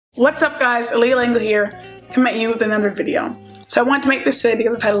What's up guys, Aaliyah Langley here, coming at you with another video. So I wanted to make this today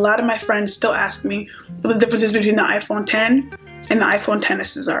because I've had a lot of my friends still ask me what the differences between the iPhone 10 and the iPhone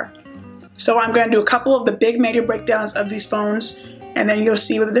XS's are. So I'm going to do a couple of the big major breakdowns of these phones, and then you'll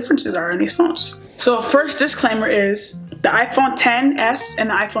see what the differences are in these phones. So first disclaimer is, the iPhone XS and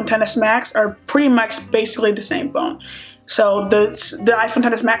the iPhone XS Max are pretty much basically the same phone. So the iPhone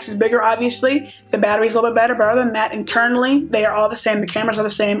XS Max is bigger, obviously. The battery's a little bit better, but other than that, internally, they are all the same. The cameras are the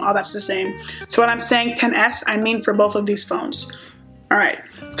same, all that's the same. So when I'm saying XS, I mean for both of these phones. Alright,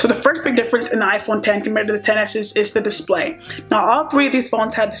 so the first big difference in the iPhone X compared to the XS is the display. Now all three of these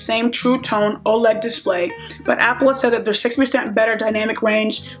phones have the same True Tone OLED display, but Apple has said that there's 60% better dynamic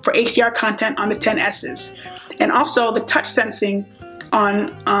range for HDR content on the XS's. And also the touch sensing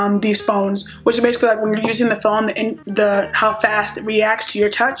on these phones, which is basically like when you're using the phone, how fast it reacts to your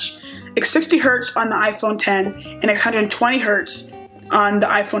touch. It's 60 Hz on the iPhone X and it's 120 Hz on the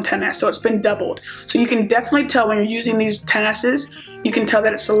iPhone XS, so it's been doubled. So you can definitely tell when you're using these XS's, you can tell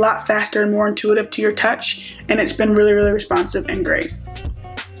that it's a lot faster and more intuitive to your touch, and it's been really, really responsive and great.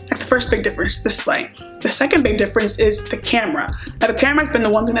 That's the first big difference, display. The second big difference is the camera. Now the camera has been the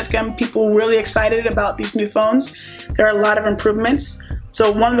one thing that's gotten people really excited about these new phones. There are a lot of improvements.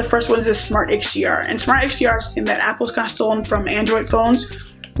 So one of the first ones is Smart HDR. And Smart HDR is something that Apple's kind of stolen from Android phones,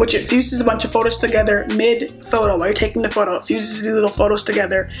 which it fuses a bunch of photos together mid-photo. While you're taking the photo, it fuses these little photos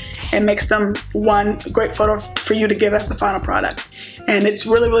together and makes them one great photo for you to give as the final product. And it's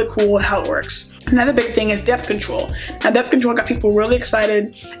really, really cool how it works. Another big thing is depth control. Now depth control got people really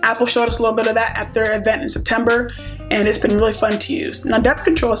excited. Apple showed us a little bit of that at their event in September, and it's been really fun to use. Now depth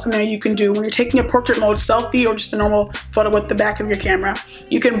control is something you can do when you're taking a portrait mode selfie or just a normal photo with the back of your camera.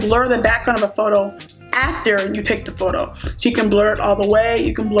 You can blur the background of a photo after you take the photo. So you can blur it all the way,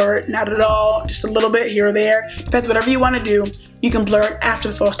 you can blur it not at all, just a little bit here or there. Depends, whatever you want to do, you can blur it after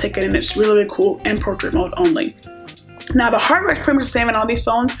the photo's taken, and it's really, really cool in portrait mode only. Now the hardware is pretty much the same on all these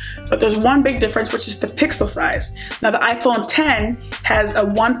phones, but there's one big difference, which is the pixel size. Now the iPhone X has a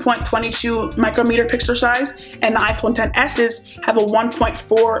 1.22 micrometer pixel size, and the iPhone XS's have a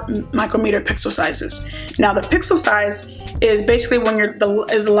 1.4 micrometer pixel sizes. Now the pixel size is basically when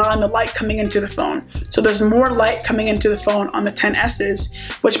is allowing the light coming into the phone. So there's more light coming into the phone on the XS's,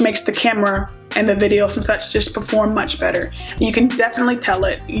 which makes the camera and the videos and such just perform much better. And you can definitely tell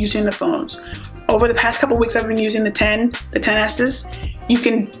it using the phones. Over the past couple weeks I've been using the XS's,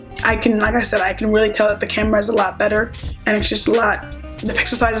 like I said, I can really tell that the camera is a lot better, and it's just the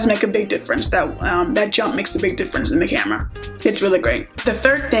pixel sizes make a big difference. That jump makes a big difference in the camera. It's really great. The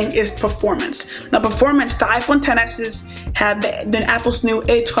third thing is performance. Now performance, the iPhone XS's have the Apple's new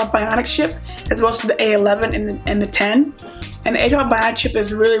A12 Bionic chip, as well as the A11 and the 10. And the A12 Bionic chip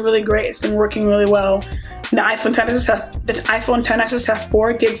is really, really great. It's been working really well. The iPhone XS's have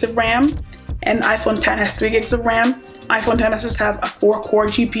 4 gigs of RAM, and the iPhone X has 3 gigs of RAM. iPhone XS's have a 4-core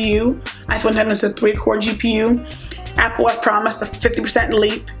GPU. iPhone X has a 3-core GPU. Apple has promised a 50%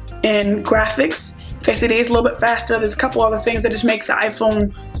 leap in graphics. Face ID is a little bit faster. There's a couple other things that just make the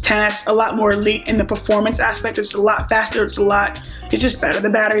iPhone XS a lot more elite in the performance aspect. It's a lot faster. It's just better.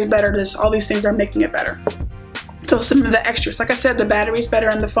 The battery is better. All these things are making it better. So some of the extras, like I said, the battery is better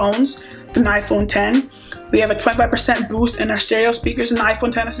in the phones than the iPhone X. We have a 25% boost in our stereo speakers in the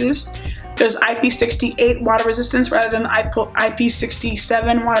iPhone XS's. There's IP68 water resistance rather than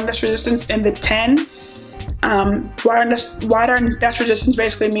IP67 water dust resistance in the 10. Water and dust resistance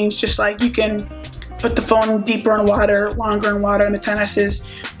basically means just like you can put the phone deeper in water, longer in water in the XS's,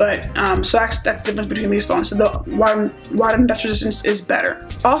 but so that's the difference between these phones. So the water and dust resistance is better.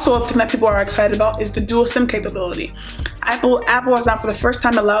 Also, a thing that people are excited about is the dual SIM capability. Apple has now for the first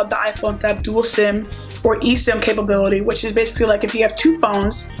time allowed the iPhone to have dual SIM or eSIM capability, which is basically like if you have 2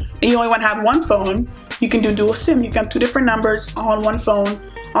 phones and you only want to have one phone, you can do dual SIM. You can have 2 different numbers all on one phone,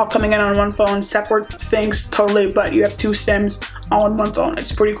 all coming in on one phone, separate things totally, but you have 2 SIMs all in one phone.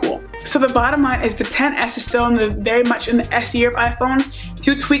 It's pretty cool. So the bottom line is the XS is still very much in the S year of iPhones.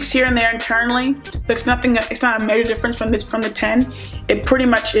 2 tweaks here and there internally, but it's not a major difference from the 10. It pretty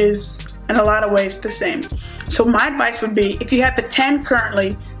much is, in a lot of ways, the same. So my advice would be, if you have the 10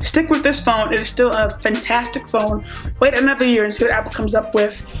 currently, stick with this phone. It is still a fantastic phone. Wait another year and see what Apple comes up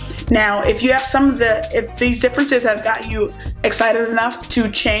with. Now, if you have if these differences have got you excited enough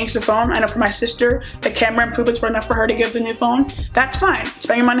to change the phone, I know for my sister, the camera improvements were enough for her to get the new phone, that's fine.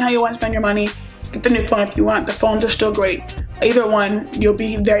 Spend your money how you want to spend your money. Get the new phone if you want. The phones are still great. Either one, you'll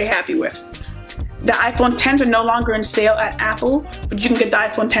be very happy with. The iPhone Xs are no longer in sale at Apple, but you can get the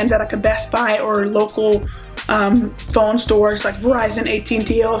iPhone Xs at like a Best Buy or local phone stores like Verizon,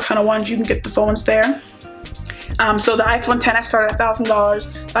 AT&T, all those kind of ones. You can get the phones there. So the iPhone XS started at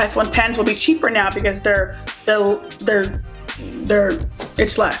 $1,000. The iPhone Xs will be cheaper now because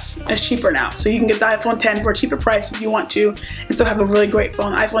it's less. It's cheaper now. So you can get the iPhone X for a cheaper price if you want to and still have a really great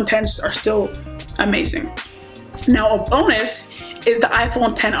phone. The iPhone Xs are still amazing. Now a bonus is the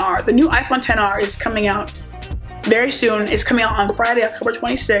iPhone XR. The new iPhone XR is coming out very soon. It's coming out on Friday, October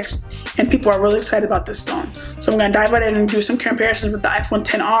 26th, and people are really excited about this phone. So I'm going to dive right in and do some comparisons with the iPhone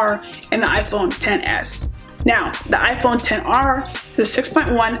XR and the iPhone XS. Now, the iPhone XR has a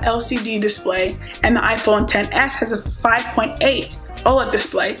 6.1 LCD display, and the iPhone XS has a 5.8 OLED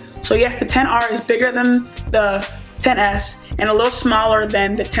display. So yes, the XR is bigger than the XS and a little smaller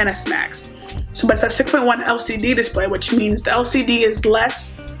than the XS Max. So, but it's a 6.1 LCD display, which means the LCD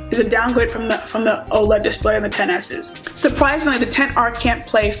is a downgrade from the OLED display in the XS is. Surprisingly, the XR can't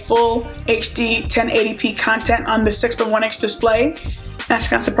play full HD 1080p content on the 6.1 inch display. That's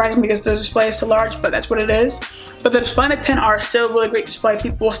kind of surprising because the display is so large, but that's what it is. But the display on the XR is still a really great display.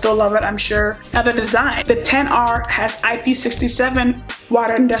 People will still love it, I'm sure. Now the design. The XR has IP67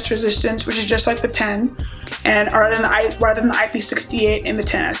 water and dust resistance, which is just like the 10, and rather than the IP68 in the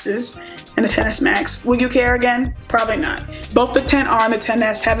XS's and the XS Max. Will you care again? Probably not. Both the XR and the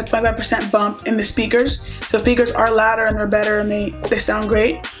XS have a 25% bump in the speakers. The speakers are louder and they're better and they sound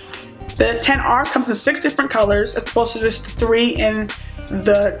great. The XR comes in 6 different colors as opposed to just 3 in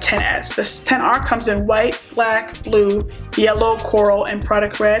the XS. The XR comes in white, black, blue, yellow, coral, and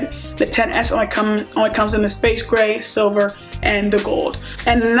product red. The XS only comes in the space gray, silver, and the gold.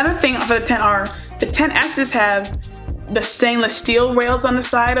 And another thing for the XR, the XS's have the stainless steel rails on the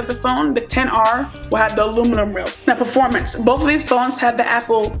side of the phone. The XR will have the aluminum rails. Now performance. Both of these phones have the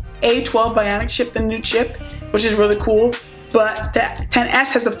Apple A12 Bionic chip, the new chip, which is really cool. But the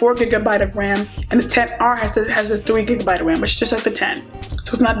XS has a 4 GB of RAM, and the XR has a 3 GB of RAM, which is just like the 10.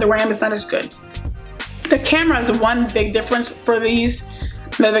 So it's not, the RAM is not as good. The camera is one big difference for these.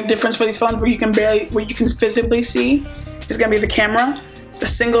 The big difference for these phones where you can visibly see is gonna be the camera. The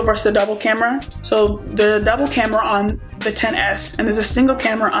single versus the double camera. So there's a double camera on the XS, and there's a single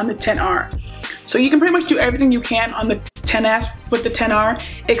camera on the XR. So you can pretty much do everything you can on the XS with the XR,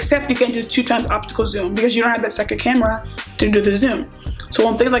 except you can do 2x optical zoom because you don't have that second camera to do the zoom. So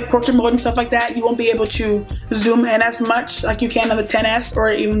on things like portrait mode and stuff like that, you won't be able to zoom in as much like you can on the XS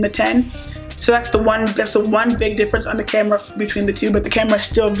or even the 10. So that's the one big difference on the camera between the two, but the camera is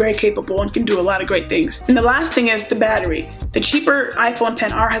still very capable and can do a lot of great things. And the last thing is the battery. The cheaper iPhone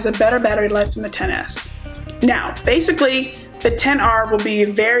XR has a better battery life than the XS. Now, basically, the XR will be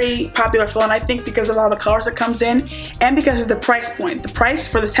a very popular phone, I think, because of all the colors it comes in and because of the price point. The price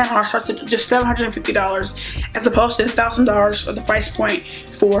for the XR starts at just $750 as opposed to $1,000 for the price point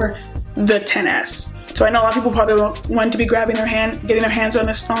for the XS. So I know a lot of people probably want to be getting their hands on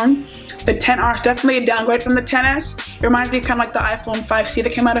this phone. The XR is definitely a downgrade from the XS. It reminds me kind of like the iPhone 5C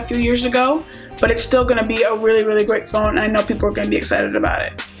that came out a few years ago, but it's still going to be a really, really great phone, and I know people are going to be excited about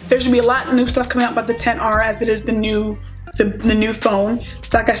it. There's going to be a lot of new stuff coming out about the XR as it is the new phone.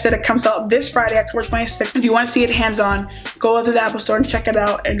 Like I said, it comes out this Friday, October 26th. If you want to see it hands-on, go to the Apple Store and check it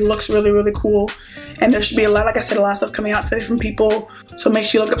out. It looks really, really cool. And there should be like I said, a lot of stuff coming out today from people. So make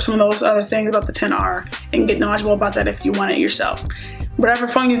sure you look up some of those other things about the XR and get knowledgeable about that if you want it yourself. Whatever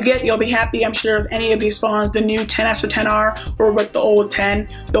phone you get, you'll be happy. I'm sure with any of ththese phones, the new XS or XR or with the old 10,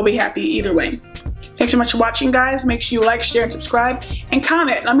 you'll be happy either way. Thanks so much for watching, guys. Make sure you like, share, and subscribe, and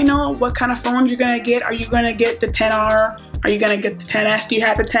comment. Let me know what kind of phone you're gonna get. Are you gonna get the XR? Are you gonna get the XS? Do you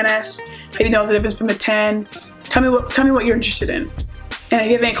have the XS? How do you know the difference from the 10? Tell me what you're interested in. And if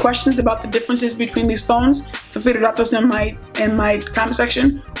you have any questions about the differences between these phones, feel free to drop those in my comment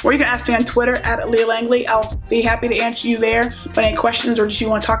section, or you can ask me on Twitter at Leah Langley. I'll be happy to answer you there. But any questions or just you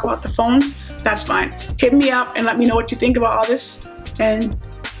want to talk about the phones, that's fine. Hit me up and let me know what you think about all this. And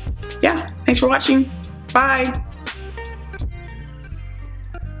yeah, thanks for watching. Bye.